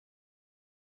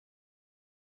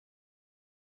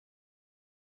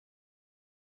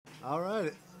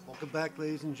Alright, welcome back,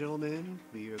 ladies and gentlemen.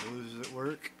 We are the losers at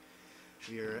work.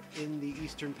 We are in the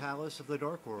Eastern Palace of the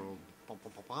Dark World. Bum,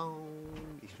 bum, bum, bum.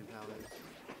 Eastern Palace.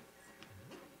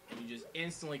 You just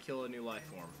instantly kill a new life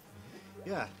form.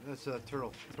 Yeah, that's a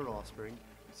turtle offspring.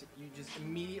 So you just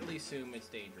immediately assume it's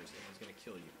dangerous and it's going to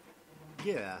kill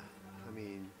you. Yeah, I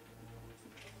mean...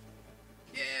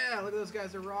 Yeah, look at those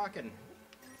guys, they're rocking.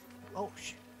 Oh,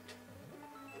 shit.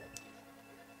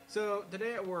 So,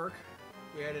 today at work,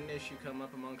 we had an issue come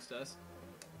up amongst us.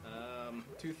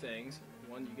 Two things.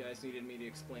 One, you guys needed me to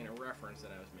explain a reference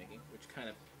that I was making, which kind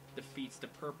of defeats the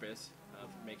purpose of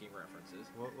making references.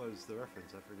 What was the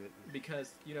reference? I forget.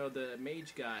 Because, you know, the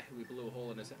mage guy who we blew a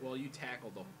hole in his head, well, you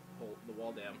tackled the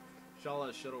wall down.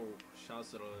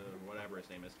 Whatever his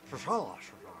name is.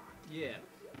 Yeah.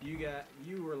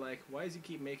 You were like, why does he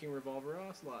keep making Revolver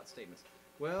Ocelot statements?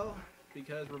 Well,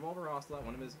 because Revolver Ocelot,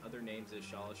 one of his other names is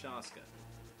Shalashaska.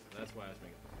 So that's why I was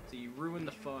making it. So you ruined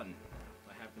the fun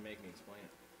by having to make me explain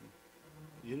it.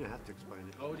 You didn't have to explain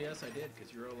it. Oh, yes, I did,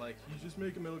 because you were like, you just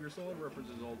make Metal Gear Solid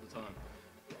references all the time.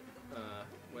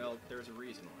 Well, there's a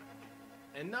reason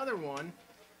why. Another one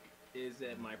is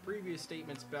that my previous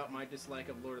statements about my dislike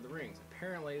of Lord of the Rings,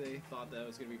 apparently they thought that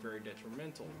was going to be very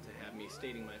detrimental to have me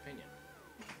stating my opinion.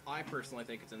 I personally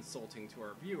think it's insulting to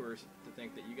our viewers to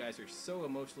think that you guys are so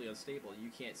emotionally unstable you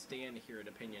can't stand to hear an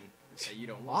opinion that you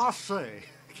don't want. I say.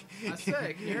 I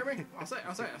say, can you hear me? I say.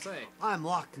 I'm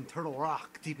locked in Turtle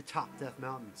Rock, deep atop Death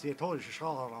Mountain. See, I told you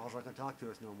Charlotte I was not going to talk to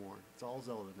us no more. It's all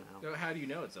Zelda now. So how do you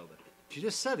know it's Zelda? She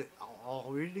just said it. I'll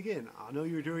read it again. I know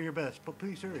you're doing your best, but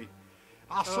please hurry.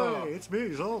 I say, it's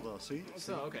me, Zelda. See?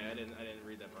 So okay, I didn't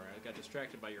read that part. I got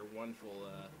distracted by your wonderful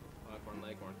Foghorn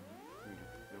Leghorn.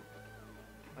 Nope.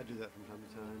 I do that from time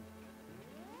to time.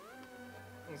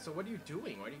 So what are you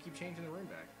doing? Why do you keep changing the room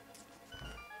back?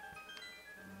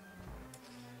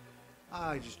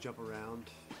 I just jump around.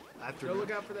 Go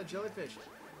look out for that jellyfish.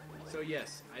 So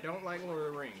yes, I don't like Lord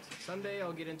of the Rings. Someday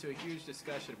I'll get into a huge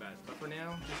discussion about it, but for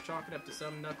now, just chalk it up to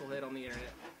some knucklehead on the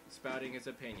internet spouting his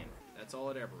opinion. That's all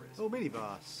it ever is. Oh, mini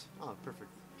boss. Oh,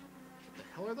 perfect. What the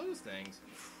hell are those things?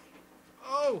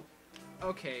 Oh!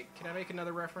 Okay, can I make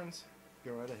another reference?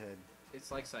 Go right ahead. It's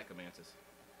like Psychomantis.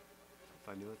 If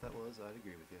I knew what that was, I'd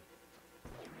agree with you.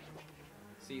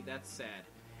 See, that's sad.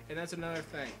 And that's another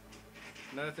thing.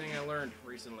 Another thing I learned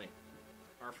recently.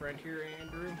 Our friend here,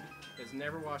 Andrew, has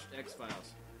never watched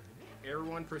X-Files.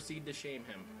 Everyone proceed to shame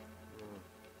him.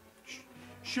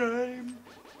 Shame!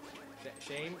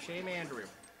 Shame Andrew.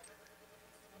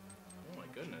 Oh my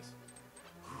goodness.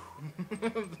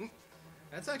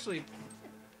 That's actually...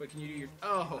 Wait, can you do your...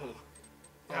 Oh!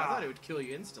 I thought it would kill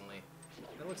you instantly.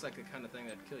 That looks like the kind of thing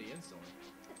that'd kill you instantly.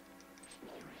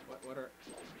 What are...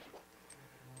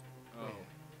 Oh.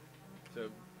 So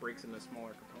it breaks into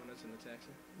smaller components in the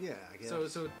taxi? Yeah, I guess.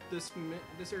 So this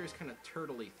area is kind of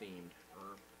turtley themed,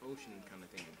 or ocean kind of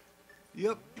themed.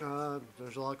 Yep,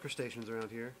 there's a lot of crustaceans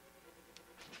around here.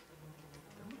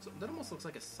 That almost looks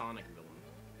like a Sonic villain.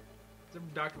 There's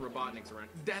Dr. Robotnik's around.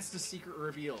 That's the secret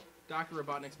reveal. Dr.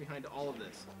 Robotnik's behind all of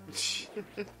this.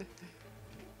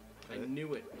 I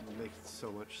knew it. It makes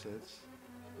so much sense.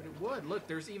 But it would. Look,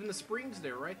 there's even the springs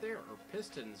there, right there. Or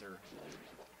pistons, or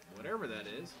whatever that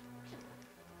is.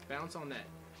 Bounce on that.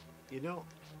 You know,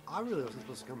 I really wasn't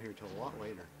supposed to come here till a lot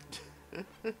later.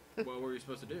 What were you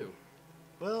supposed to do?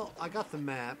 Well, I got the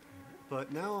map,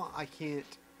 but now I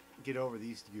can't get over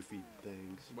these goofy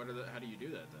things. How do you do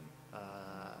that, then?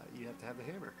 You have to have the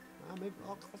hammer. Maybe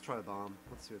I'll try a bomb.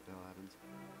 Let's see what the hell happens.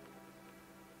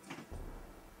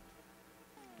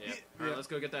 Yeah. All right, let's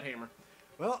go get that hammer.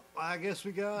 Well, I guess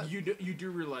we got... You do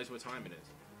realize what time it is.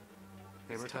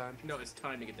 Hammer time? No, it's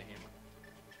time to get the hammer.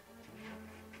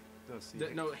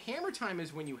 No, hammer time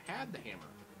is when you had the hammer.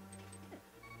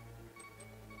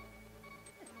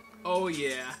 Oh,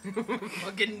 yeah.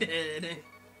 Fucking dead.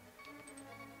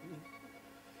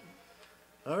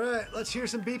 Alright, let's hear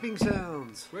some beeping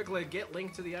sounds. Quickly, get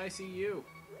Link to the ICU.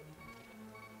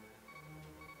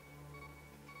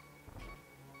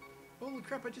 Holy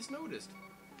crap, I just noticed.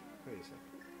 Wait a second.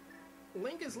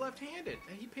 Link is left-handed,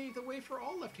 and he paved the way for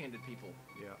all left-handed people.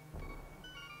 Yeah.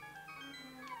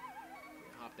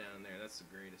 Hop down there, that's the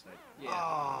greatest idea. Yeah.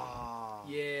 Oh.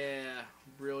 Yeah,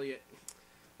 brilliant.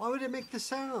 Why would it make the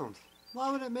sound?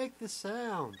 Why would it make the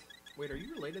sound? Wait, are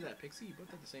you related to that pixie? You both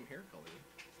have the same hair color.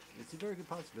 It's a very good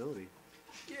possibility.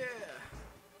 Yeah.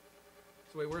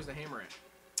 So wait, where's the hammer at?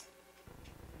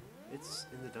 It's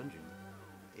in the dungeon.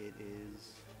 It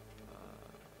is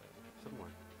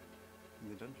somewhere in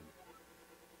the dungeon.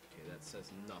 Okay, that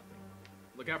says nothing.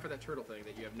 Look out for that turtle thing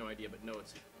that you have no idea, but no,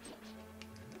 it's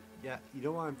Yeah, you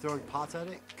know why I'm throwing pots at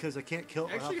it? Because I can't kill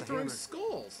it Actually, you're without the throwing hammer.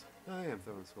 skulls. I am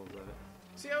throwing skulls at it.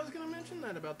 See, I was going to mention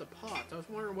that about the pots. I was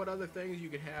wondering what other things you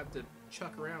could have to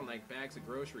chuck around, like bags of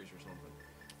groceries or something.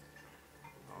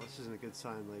 Oh, this isn't a good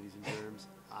sign, ladies and germs.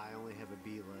 I only have a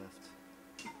bee left.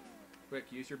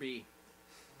 Quick, use your bee.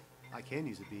 I can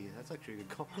use a bee. That's actually a good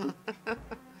call. What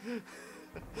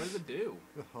does it do?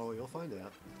 Oh, you'll find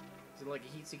out. Is it like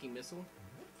a heat-seeking missile?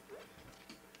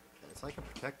 It's like a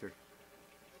protector.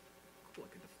 Cool,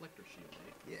 like a deflector shield,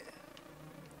 eh? Yeah.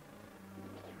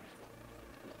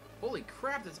 Holy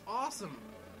crap, that's awesome!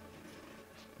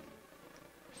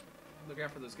 Look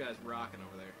out for those guys rocking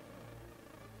over there.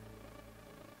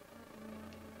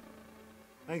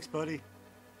 Thanks, buddy.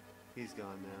 He's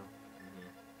gone now.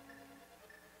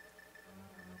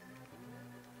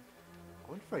 I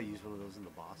wonder if I use one of those in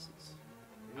the bosses.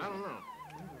 I don't know.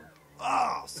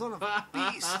 Oh, son of a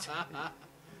beast!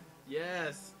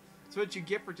 Yes! That's what you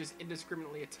get for just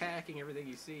indiscriminately attacking everything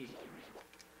you see.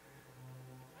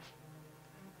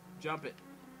 Jump it.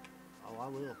 Oh, I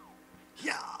will.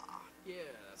 Yeah! Yeah,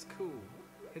 that's cool.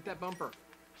 Hit that bumper.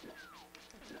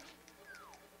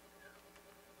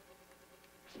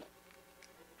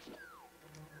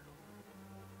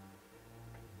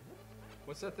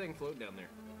 What's that thing floating down there?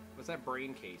 What's that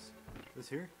brain case? This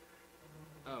here?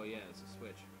 Oh yeah, it's a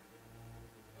switch.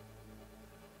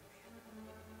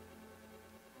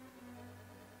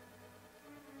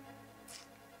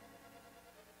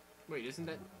 Wait, isn't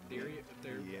that the area up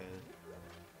there? Yeah.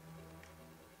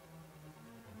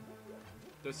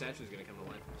 Those statues are gonna come to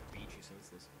life and just beat you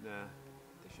senseless. Nah.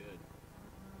 They should.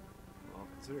 Well,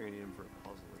 considering I need them for a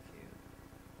puzzle, I can.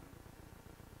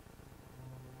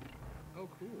 Oh,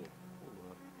 cool. Hold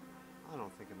up. I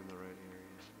don't think I'm in the right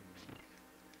area.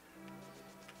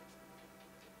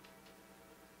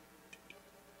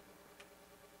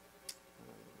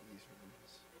 These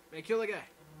rooms. Hey, kill the guy.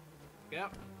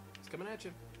 Yep, he's coming at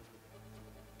you.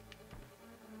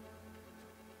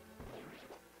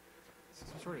 This is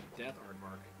some sort of death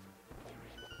aardvark.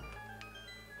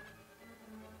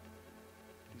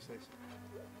 You say so.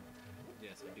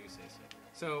 Yes, I do say so.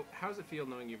 So, how does it feel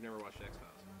knowing you've never watched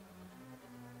X-Files?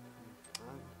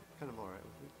 I'm kind of alright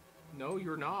with it. No,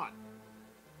 you're not.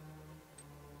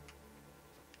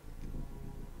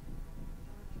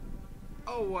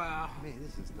 Oh wow. Man,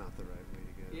 this is not the right way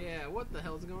to go. Yeah, what the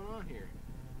hell's going on here?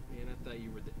 Man, I thought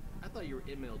you were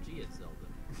MLG at Zelda.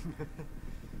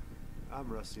 I'm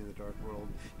rusty in the Dark World.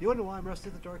 You wanna know why I'm rusty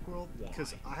in the Dark World? Why?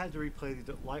 Because I had to replay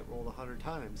the Light World 100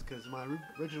 times because my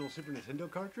original Super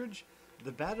Nintendo cartridge,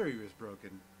 the battery was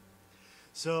broken.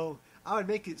 So I would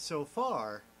make it so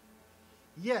far,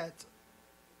 yet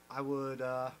I would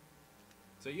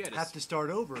So you had have to start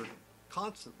over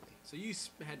constantly. So you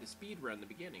had to speed run the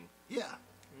beginning. Yeah,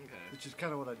 Okay. which is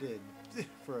kind of what I did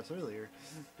for us earlier.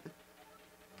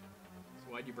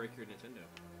 So why'd you break your Nintendo?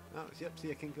 Oh, yep. See,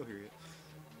 I can't go here yet.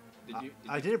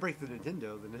 I didn't break the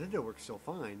Nintendo. The Nintendo works still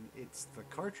fine. It's the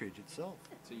cartridge itself.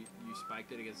 So you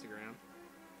spiked it against the ground?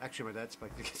 Actually, my dad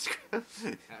spiked it against the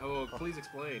ground. Oh, please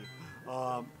explain.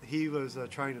 He was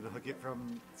trying to hook it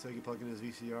from so he could plug in his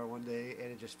VCR one day,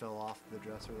 and it just fell off the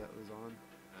dresser that was on.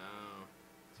 Oh.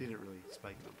 So he didn't really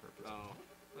spike it on purpose. Oh.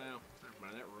 Well, never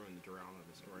mind. That ruined the drama of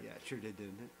the story. Yeah, it sure did,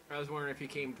 didn't it? I was wondering if he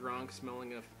came drunk,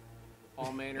 smelling of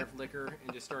all manner of liquor,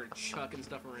 and just started chucking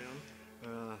stuff around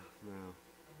No.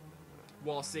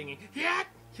 while singing, hit,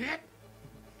 hit,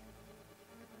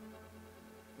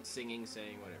 singing,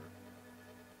 saying whatever.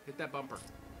 Hit that bumper.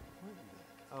 What is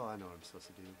that? Oh, I know what I'm supposed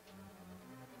to do.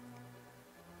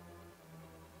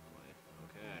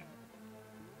 Okay.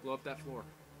 Blow up that floor.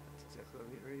 That's exactly what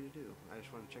I'm getting ready to do. I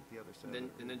just want to check the other side.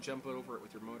 And then jump over it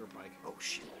with your motorbike. Oh,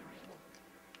 shit.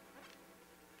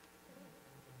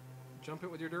 Jump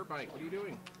it with your dirt bike. What are you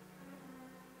doing?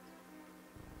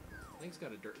 Link's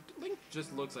got a dirt... Link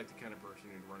just looks like the kind of person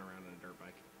who'd run around on a dirt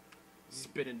bike.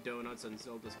 Spinning donuts on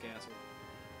Zelda's castle.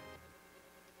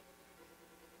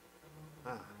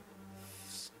 Ah.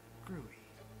 Screwy.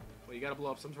 Well, you gotta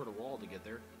blow up some sort of wall to get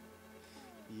there.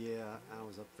 Yeah, I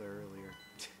was up there earlier.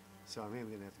 So I'm going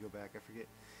to have to go back. I forget.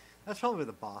 That's probably where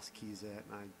the boss key's at,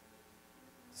 and I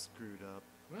screwed up.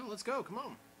 Well, let's go. Come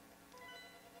on.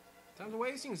 Time's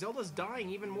wasting. Zelda's dying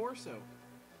even more so.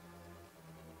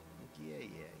 Yeah.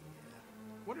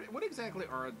 What exactly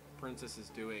are princesses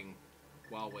doing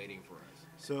while waiting for us?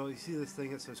 So you see this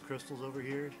thing that says crystals over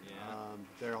here? Yeah.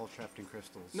 They're all trapped in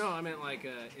crystals. No, I meant like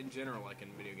in general, like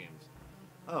in video games.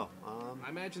 Oh, I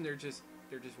imagine they're just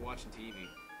watching TV.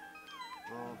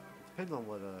 well, it depends on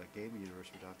what game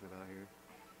universe we're talking about here.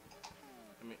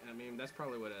 I mean that's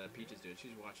probably what Peach is doing.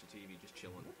 She's watching TV, just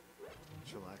chilling.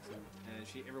 Chillaxing. And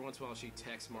she every once in a while she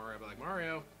texts Mario, like,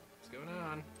 Mario, what's going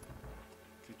on?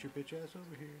 Get your bitch ass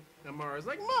over here. And Mario's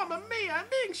like, Mamma mia, I'm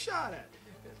being shot at.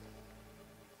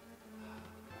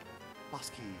 Boss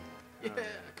key. Yeah, Alright.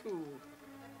 cool.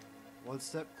 One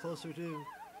step closer to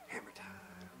hammer time.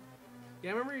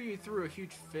 Yeah, I remember you threw a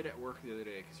huge fit at work the other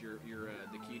day because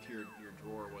the key to your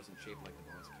drawer wasn't shaped like the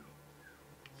boss key.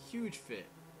 Huge fit.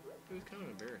 It was kind of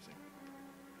embarrassing.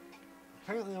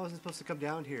 Apparently I wasn't supposed to come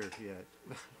down here yet.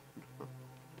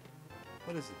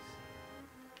 What is this?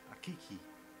 A kiki.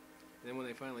 And then when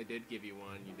they finally did give you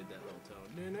one, you did that little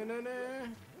tone. Na na na na.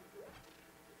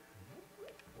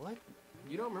 What?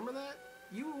 You don't remember that?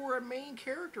 You were a main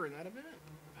character in that event.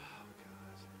 Oh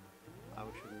god. I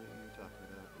wish I knew what you were talking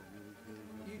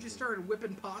about. You just started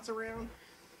whipping pots around.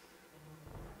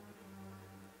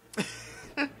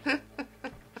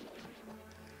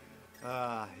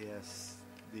 Ah, yes.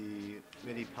 The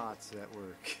mini pots at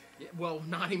work. Yeah, well,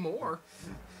 not anymore.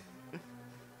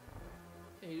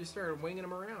 Yeah, you just started winging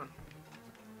them around.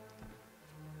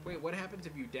 Wait, what happens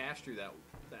if you dash through that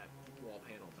wall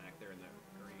panel back there in there,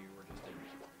 or you were just in?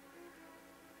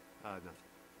 Nothing.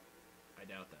 I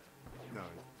doubt that. No,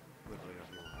 literally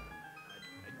nothing will happen.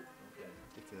 Okay.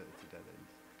 It's a dead end.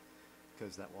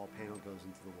 Because that wall panel goes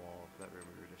into the wall of that room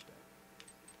we were just at.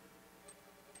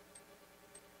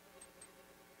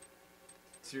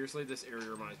 Seriously, this area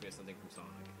reminds me of something from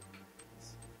Sonic.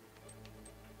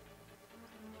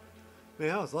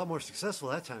 Man, I was a lot more successful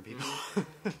that time, people.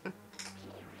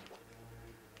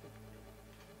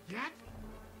 Yeah.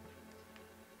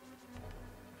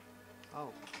 Oh,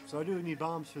 so I do need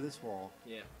bombs for this wall.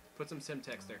 Yeah. Put some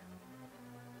Simtex there.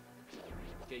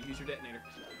 Okay, use your detonator.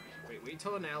 Wait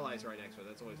till an ally's right next to it.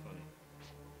 That's always funny.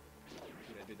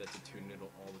 Dude, I do that to Toon-Noodle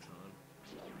all the time.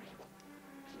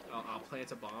 I'll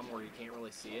plant a bomb where you can't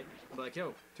really see it. I'll be like,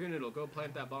 yo, Toon-Noodle, go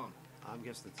plant that bomb. I'm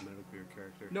guessing it's a Metal Gear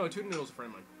character. No, Toon-Noodle's a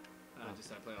friend of mine. Oh.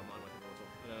 Just I play online with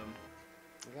him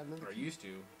I got another or key. used to.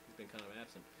 He's been kind of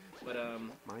absent. But,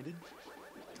 Minded?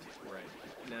 right.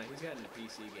 No, he's gotten a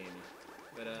PC gaming.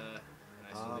 But,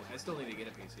 I still need to get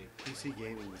a PC. PC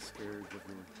gaming is scared of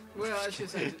me. Well, it's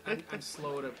just I'm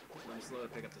slow to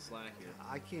pick up the slack here.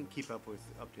 I can't keep up with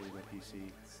updating my PC.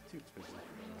 It's too expensive.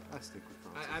 I stick with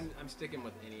consoles. I'm sticking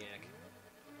with ENIAC.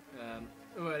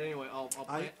 But anyway, I'll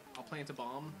plant a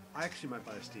bomb. I actually might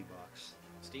buy a Steam box.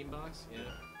 Steam box, yeah.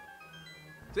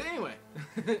 So anyway,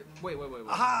 wait.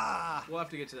 Aha! We'll have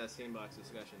to get to that Steam box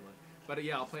discussion. But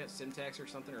yeah, I'll plant Simtex or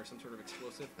something, or some sort of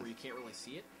explosive where you can't really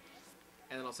see it.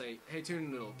 And then I'll say, hey,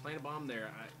 Toon-Noodle, plant a bomb there.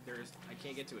 I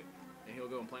can't get to it. And he'll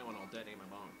go and plant one. I'll detonate my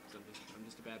bomb. So I'm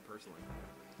just a bad person like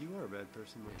that. You are a bad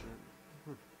person like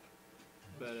that.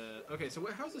 But, okay, so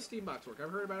how's the Steam box work?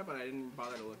 I've heard about it, but I didn't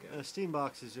bother to look at it. A Steam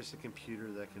box is just a computer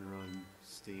that can run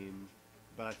Steam.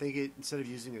 But I think instead of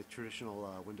using a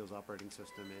traditional Windows operating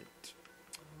system,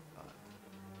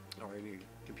 or any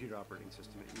computer operating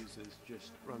system, it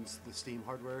runs the Steam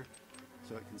hardware,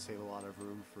 so it can save a lot of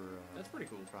room for That's pretty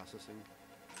cool. processing.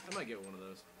 I might get one of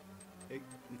those.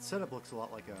 Its setup looks a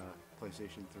lot like a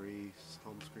PlayStation 3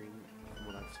 home screen from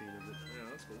what I've seen of it. Yeah,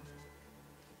 that's cool.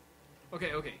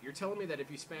 Okay, you're telling me that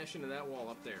if you smash into that wall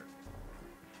up there...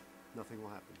 Nothing will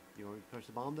happen. You want me to push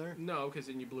the bomb there? No, because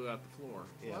then you blew out the floor.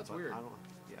 Yeah, Well, that's but weird.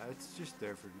 Yeah, it's just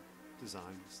there for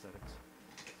design aesthetics.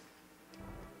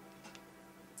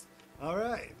 All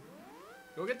right.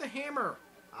 Go get the hammer!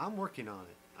 I'm working on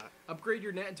it. Upgrade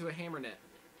your net into a hammer net.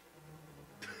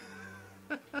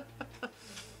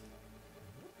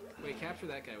 Wait, capture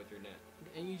that guy with your net.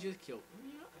 And you just killed...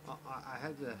 I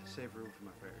had to save room for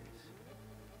my fairies.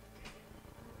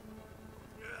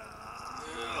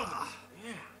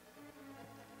 Yeah.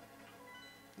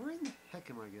 Where in the heck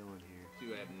am I going here?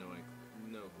 Dude, I have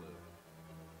no clue.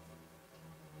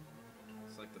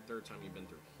 It's like the third time you've been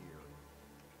through here.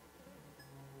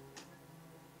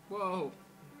 Whoa!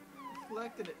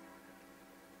 Deflected it.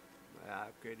 I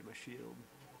upgraded my shield.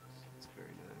 It's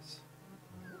very nice.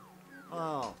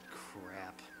 Oh,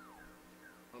 crap.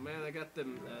 Oh man, I got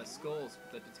them skulls,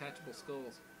 the detachable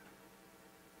skulls.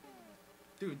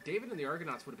 Dude, David and the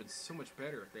Argonauts would have been so much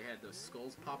better if they had those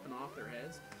skulls popping off their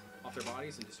heads, off their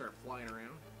bodies, and just start flying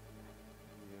around.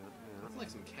 Yeah. That's like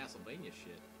some Castlevania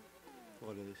shit.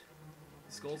 What is?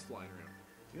 Skulls flying around.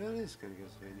 Yeah, it is kind of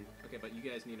Castlevania. Okay, but you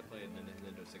guys need to play the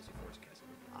Nintendo 64's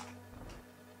Castlevania.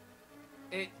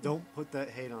 It Don't put that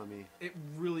hate on me. It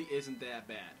really isn't that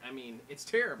bad. I mean, it's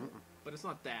terrible, but it's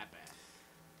not that bad.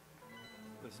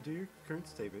 Listen to your current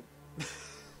statement.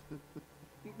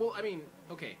 Well, I mean,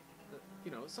 okay,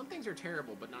 you know, some things are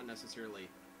terrible, but not necessarily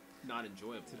not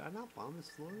enjoyable. Did I not bomb this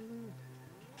floor there?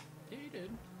 Yeah, you did.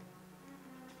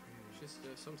 Just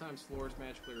sometimes floors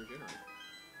magically regenerate.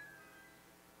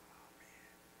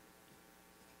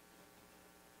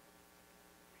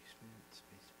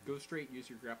 Go straight. Use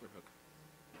your grappler hook.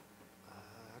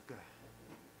 Okay.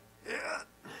 Yeah.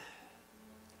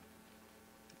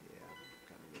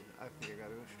 I think I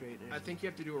gotta go straight. I think you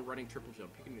have to do a running triple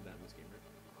jump. You can do that in this game, right?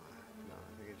 No, I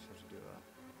think I just have to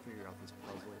figure out this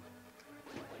puzzle.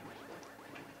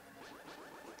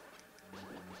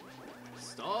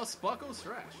 Stall Spuckle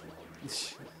Thrash.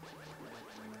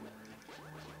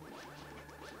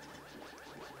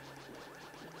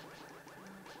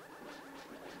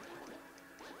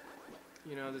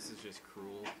 You know, this is just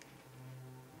cruel.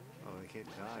 Oh, they can't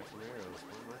die from arrows.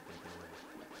 What am I thinking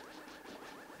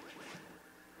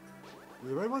of? Do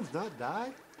the red ones not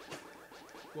die?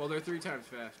 Well, they're 3 times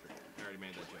faster. I already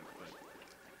made that joke, but...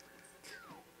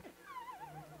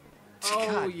 Oh,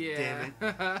 God yeah. damn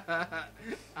it.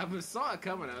 I saw it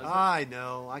coming. I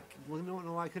know. I don't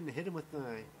know why I couldn't hit him with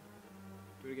my...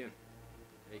 Do it again.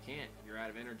 You can't. You're out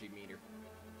of energy meter.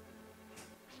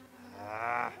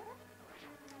 Ah.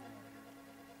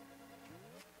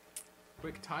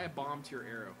 Quick, tie a bomb to your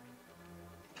arrow.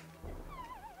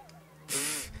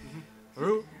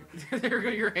 There go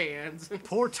your hands.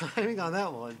 Poor timing on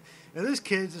that one. And this,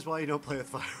 kids, is why you don't play with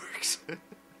fireworks.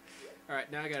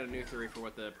 Alright, now I got a new theory for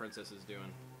what the princess is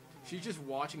doing. She's just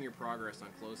watching your progress on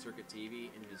closed-circuit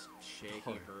TV and just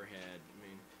shaking her head. I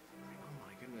mean, oh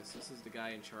my goodness, this is the guy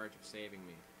in charge of saving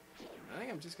me. I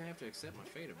think I'm just going to have to accept my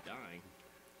fate of dying.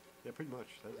 Yeah, pretty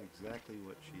much. That's exactly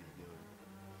what she's doing.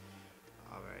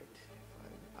 Alright.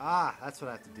 Ah, that's what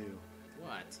I have to do.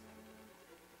 What?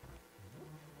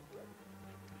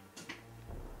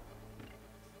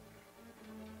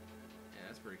 Yeah,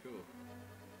 that's pretty cool.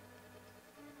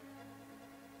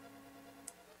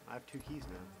 I have 2 keys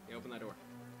now. Yeah, open that door.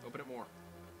 Open it more.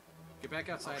 Get back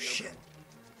outside. Oh, and shit.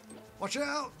 Open it. Watch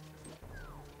out!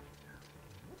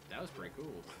 That was pretty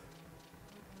cool.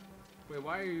 Wait,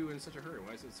 why are you in such a hurry?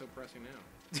 Why is it so pressing now?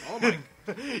 Oh my...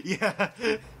 Yeah.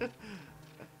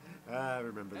 I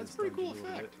remember That's this. a pretty cool dungeon a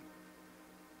little effect.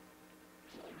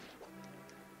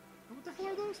 What the hell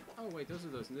are those? Oh wait, those are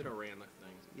those Nidoran look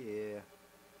things. bit. Yeah.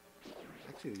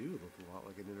 Actually, they do look a lot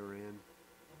like a Nidoran.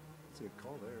 That's a good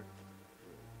call there.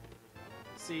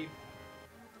 See,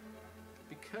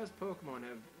 because Pokemon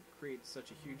have created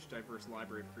such a huge, diverse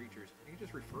library of creatures, you can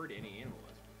just refer to any animal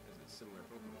as a similar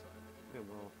Pokemon type. Yeah,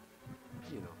 well,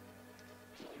 you know,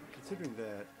 considering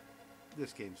that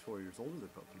this game's 4 years older than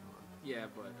Pokemon. Yeah,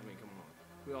 but I mean, come on.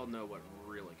 We all know what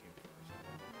really came first.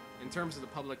 In terms of the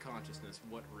public consciousness,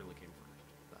 what really came first?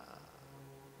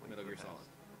 Metal Gear Solid.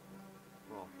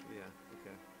 Well, yeah,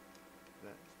 okay.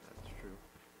 That's true.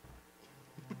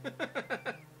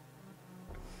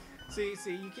 See,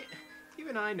 you can't.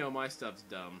 Even I know my stuff's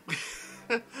dumb.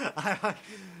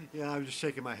 Yeah, I'm just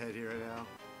shaking my head here right now.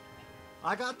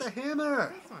 I got the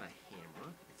hammer! That's not a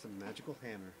hammer. It's a magical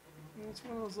hammer. It's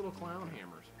one of those little clown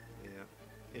hammers. Yeah,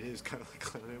 it is kind of like a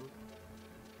clown hammer.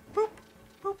 Boop!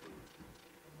 Boop!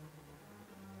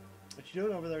 What you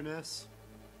doing over there, Ness?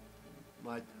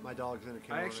 My dog's in a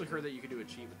camera. I actually heard that you could do a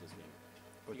cheat with this game.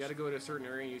 You got to go to a certain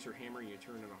area and use your hammer, and you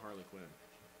turn into Harley Quinn.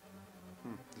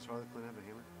 Does Harley Quinn have a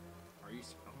hammer? Are you?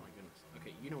 Oh my goodness.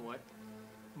 Okay, you know what?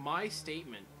 My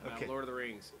statement about Lord of the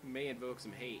Rings may invoke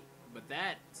some hate, but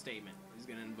that statement is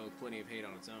going to invoke plenty of hate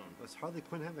on its own. Does Harley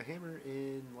Quinn have a hammer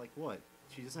in, like, what?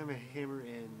 She doesn't have a hammer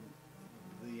in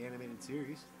the animated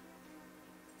series.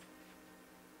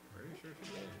 Pretty sure she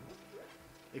did.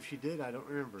 If she did, I don't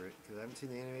remember it, because I haven't seen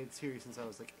the animated series since I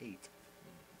was, like, 8.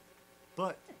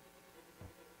 But,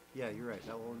 yeah, you're right.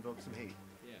 That will invoke some hate.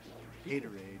 Yeah.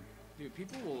 Haterade. Dude,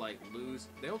 people will, like, lose...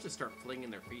 They'll just start flinging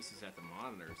their faces at the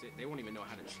monitors. They won't even know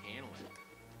how to channel it.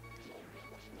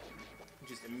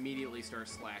 Just immediately start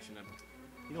slashing up.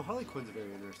 You know, Harley Quinn's a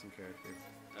very interesting character.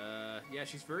 Yeah,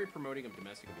 she's very promoting of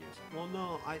domestic abuse. Well,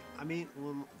 no, I mean,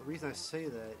 well, the reason I say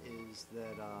that is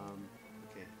that,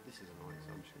 okay, this is annoying,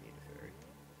 so I'm just gonna eat a fairy.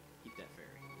 Eat that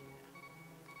fairy.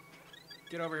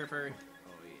 Get over here, fairy.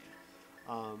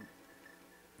 Oh,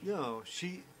 yeah. No,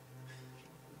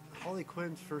 Harley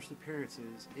Quinn's first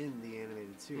appearances in the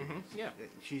animated series. Yeah.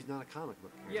 She's not a comic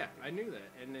book character. Yeah, I knew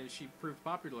that. And then she proved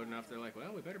popular enough, they're like,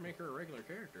 well, we better make her a regular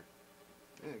character.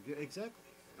 Yeah, exactly.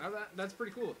 Now that's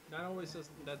pretty cool. That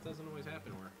doesn't always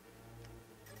happen where...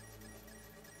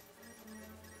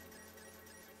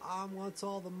 I wants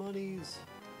all the monies.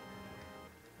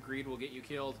 Greed will get you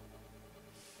killed.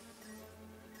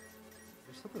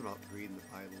 There's something about greed in the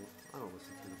Bible. I don't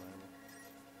listen to the Bible.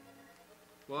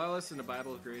 Well, I listen to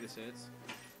Bible's greatest hits.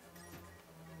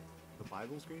 The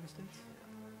Bible's greatest hits?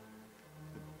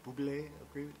 The Buble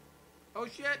of greed? Oh,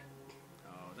 shit!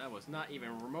 That was not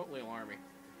even remotely alarming.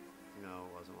 No,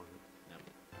 it wasn't. No.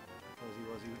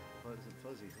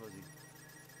 Fuzzy.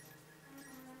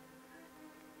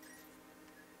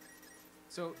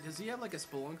 So, does he have like a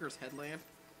spelunker's headlamp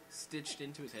stitched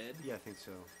into his head? Yeah, I think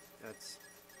so.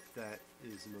 That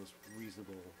is the most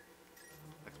reasonable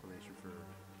explanation for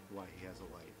why he has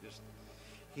a light. Just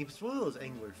he's one of those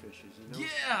angler fishes, you know?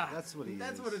 Yeah! That's what he is.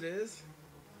 That's what it is.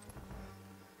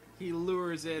 He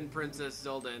lures in Princess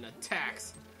Zelda and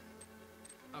attacks.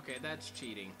 Okay, that's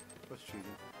cheating. What's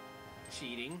cheating?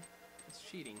 Cheating? It's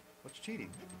cheating. What's cheating?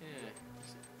 Yeah.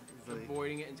 Just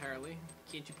avoiding it entirely.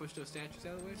 Can't you push those statues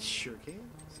out of the way? Sure can.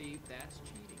 See, that's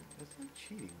cheating. That's not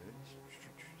cheating, man.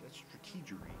 That's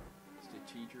strategery.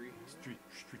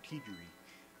 Strategery.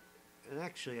 And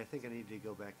actually, I think I need to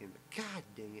go back in. God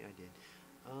dang it, I did.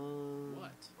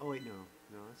 What? Oh, wait, no.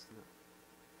 No, that's not.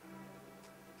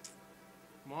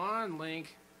 Come on,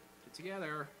 Link. Get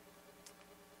together.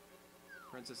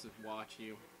 Princess will watch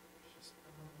you. She's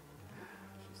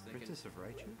thinking... Princess of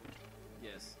Raichu?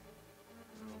 Yes.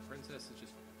 No, Princess is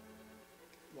just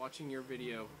watching your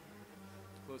video.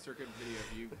 Closed circuit video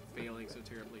of you failing so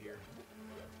terribly here.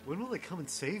 When will they come and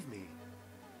save me?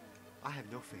 I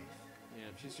have no faith. Yeah,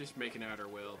 she's just making out her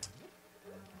will.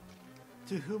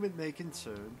 To whom it may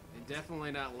concern. And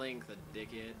definitely not Link, the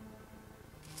dickhead.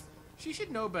 She should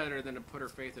know better than to put her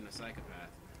faith in a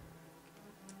psychopath.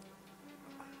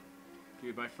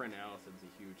 Dude, my friend Allison's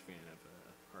a huge fan of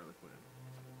Harley Quinn.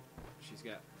 She's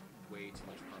got way too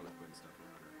much Harley Quinn stuff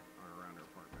around her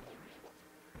apartment.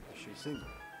 Is she single?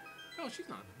 No, she's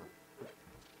not.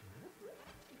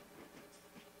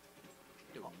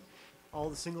 All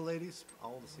the single ladies?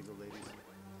 All the single ladies.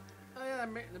 Oh yeah,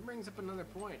 that brings up another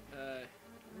point. We're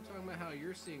talking about how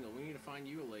you're single. We need to find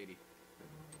you a lady.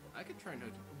 I could try and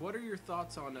hook you. What are your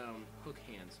thoughts on hook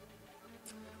hands?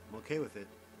 I'm okay with it.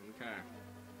 Okay.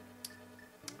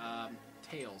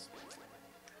 Tails.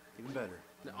 Even better.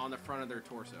 On the front of their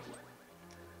torso.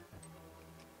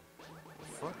 The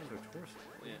front of their torso?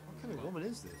 Yeah. What kind of woman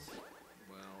is this?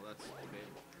 Well, that's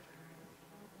debatable.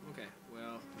 Okay,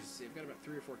 well, let's see. I've got about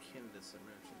 3 or 4 candidates that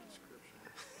match the description.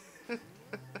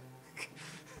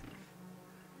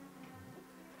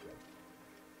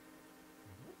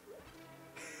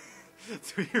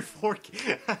 3 or 4.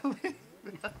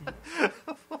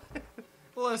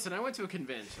 Well, listen, I went to a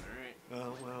convention, alright?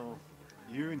 Well,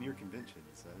 you're in your convention,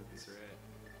 so. That's right.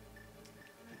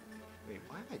 Wait,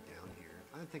 why am I down here?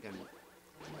 I don't think I'm. Yeah,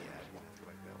 I'm gonna have to go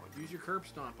back that one. Use your curb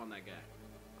stomp on that guy.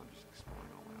 I'm just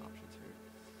exploring all my options here.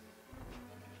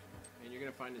 And you're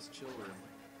gonna find his children.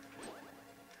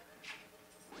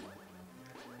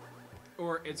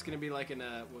 Or it's gonna be like in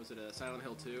what was it, Silent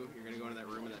Hill 2? You're gonna go into that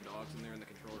room and that dog's in there in the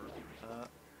control room.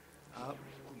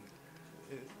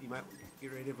 You might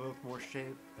get ready to evoke more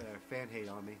fan hate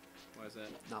on me. Why is that?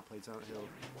 Not played Silent Hill.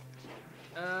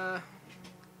 Am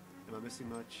I missing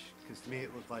much? Because to me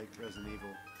it looked like Resident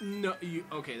Evil. No,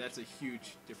 okay, that's a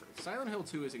huge difference. Silent Hill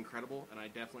 2 is incredible, and I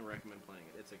definitely recommend playing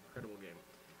it. It's an incredible game.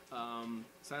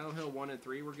 Silent Hill 1 and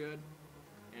 3 were good,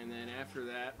 and then after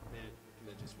that,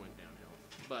 it just went downhill.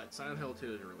 But Silent Hill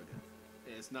 2 is really good.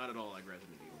 It's not at all like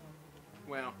Resident Evil.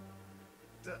 Well,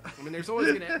 I mean, there's always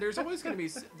gonna be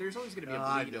a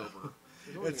bleed over.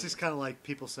 It's just kind of like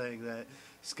people saying that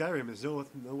Skyrim is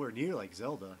nowhere near like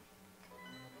Zelda.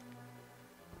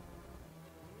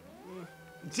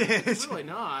 It's really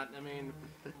not. I mean,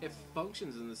 it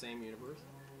functions in the same universe.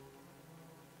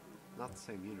 Not the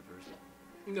same universe.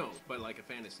 No, but like a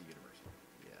fantasy universe.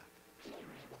 Yeah.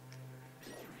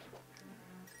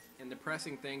 And the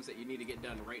pressing things that you need to get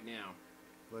done right now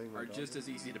are just as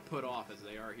easy to put off as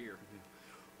they are here.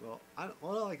 Well,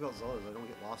 what I like about Zelda is I don't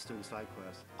get lost doing side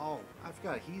quests. Oh, I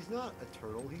forgot. He's not a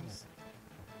turtle. He's...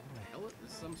 What the hell?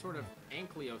 This is some sort of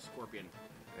ankylo scorpion.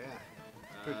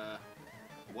 Yeah.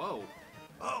 Whoa.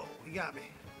 Oh, he got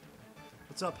me.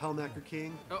 What's up, Hellknacker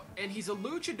King? Oh, and he's a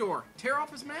luchador. Tear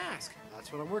off his mask.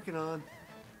 That's what I'm working on.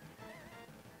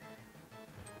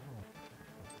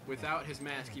 Without his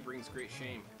mask, he brings great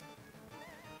shame.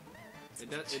 It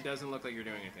doesn't look like you're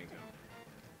doing anything to him.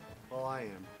 Well, I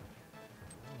am.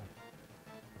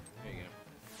 There you go.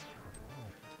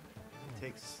 It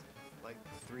takes like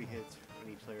 3 hits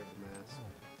when each layer of the mask.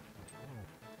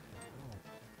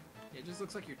 It just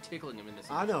looks like you're tickling him in this.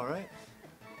 I know, right?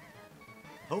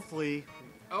 Hopefully.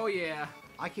 Oh yeah.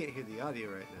 I can't hear the audio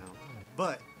right now,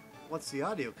 but once the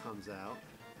audio comes out,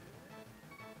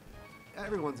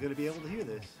 everyone's gonna be able to hear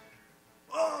this.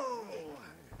 Oh.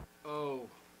 Oh.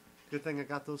 Good thing I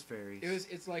got those fairies.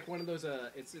 It's like one of those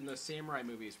it's in those samurai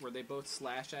movies where they both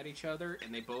slash at each other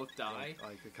and they both die.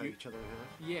 Like they cut each other in half.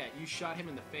 Yeah, you shot him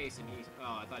in the face and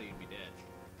I thought he'd be dead.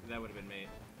 That would have been made.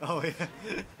 Oh, yeah.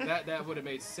 That would have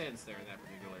made sense there in that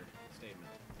particular statement.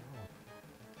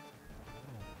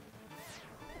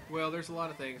 Well, there's a lot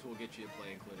of things we'll get you to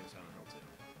play, including Silent Hill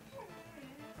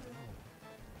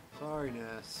 2. Sorry,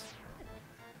 Ness.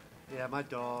 Yeah, my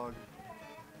dog.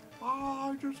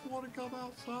 Oh, I just want to come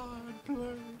outside and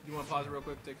play. You want to pause it real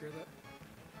quick to take care of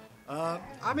that?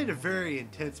 I'm in a very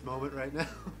intense moment right now.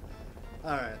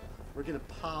 Alright, we're going to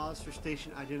pause for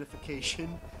station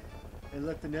identification and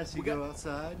let the Nessie go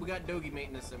outside. We got Dogi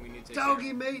maintenance and we need to take care of.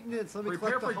 Doggy maintenance! Let me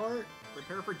collect the heart.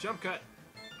 Prepare for jump cut.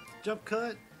 Jump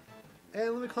cut.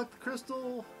 And let me collect the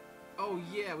crystal. Oh,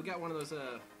 yeah, we got one of those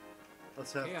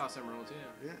Let's have Chaos Emeralds,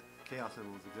 yeah. Yeah, Chaos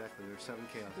Emeralds, exactly. There's 7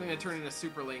 Chaos Emeralds. I'm going to turn into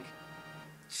Super Link.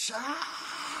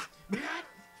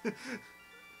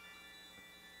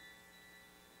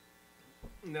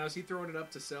 Now, is he throwing it up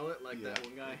to sell it like that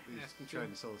one guy asked him to?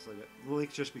 Trying to sell this like that.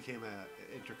 Link just became an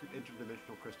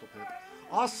interdimensional crystal pimp.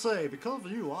 I say, because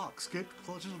of you, I escaped the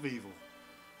clutches of evil.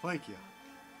 Thank you.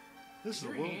 This is a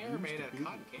world hair used made to out of be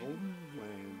cotton the candy? golden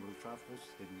land where the trifle was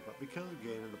hidden, but because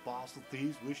again, the boss of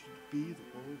thieves wished it to be the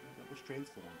world that was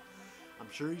transformed.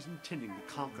 I'm sure he's intending to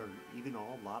conquer even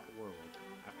all light world.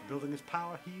 After building his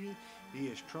power here, he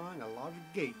is trying to open a larger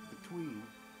gate between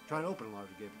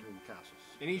the castles.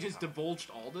 And he just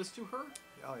divulged all this to her?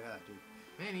 Oh yeah, dude.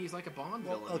 Man, he's like a Bond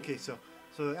Well, villain. okay, so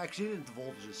actually, he didn't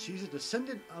divulge this. She's a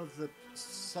descendant of the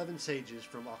 7 sages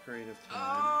from Ocarina of Time.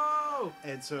 Oh!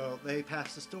 And so they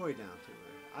passed the story down to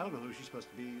her. I don't know who she's supposed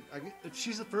to be. If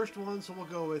she's the first one, so we'll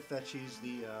go with that she's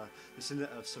the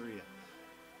descendant of Saria.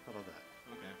 How about that?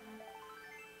 Okay.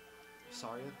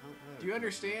 Saria? Do you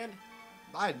understand?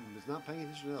 Biden is not paying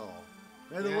attention at all.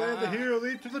 And the way of the hero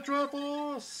lead to the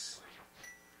Triforce!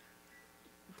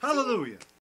 Hallelujah!